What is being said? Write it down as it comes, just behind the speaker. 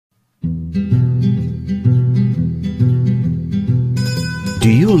Do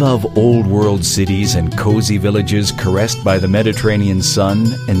you love old world cities and cozy villages caressed by the Mediterranean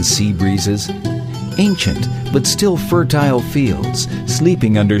sun and sea breezes? Ancient but still fertile fields,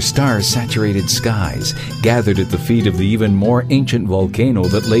 sleeping under star-saturated skies, gathered at the feet of the even more ancient volcano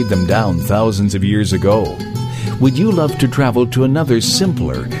that laid them down thousands of years ago. Would you love to travel to another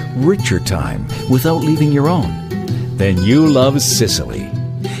simpler, richer time without leaving your own? Then you love Sicily.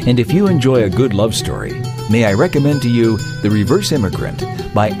 And if you enjoy a good love story, may I recommend to you The Reverse Immigrant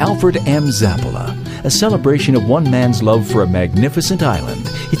by Alfred M. Zappola, a celebration of one man's love for a magnificent island,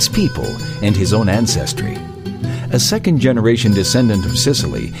 its people, and his own ancestry. A second-generation descendant of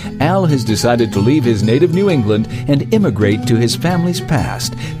Sicily, Al has decided to leave his native New England and immigrate to his family's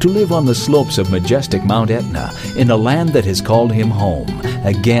past to live on the slopes of majestic Mount Etna in a land that has called him home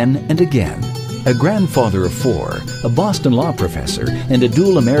again and again. A grandfather of four, a Boston law professor, and a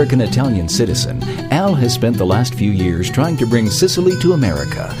dual American-Italian citizen, Al has spent the last few years trying to bring Sicily to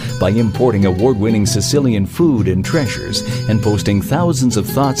America by importing award-winning Sicilian food and treasures and posting thousands of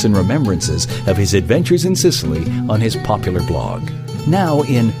thoughts and remembrances of his adventures in Sicily on his popular blog. Now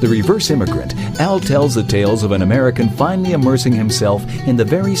in The Reverse Immigrant, Al tells the tales of an American finally immersing himself in the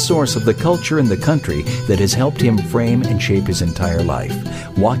very source of the culture and the country that has helped him frame and shape his entire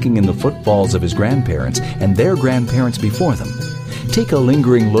life, walking in the footfalls of his grandparents and their grandparents before them. Take a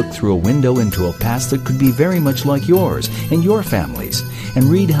lingering look through a window into a past that could be very much like yours and your family's, and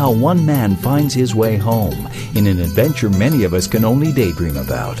read how one man finds his way home in an adventure many of us can only daydream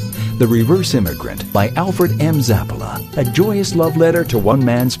about. The Reverse Immigrant by Alfred M. Zappola, a joyous love letter to one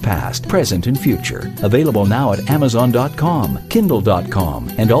man's past, present, and future. Available now at Amazon.com, Kindle.com,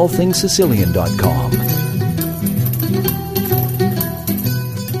 and AllThingsSicilian.com.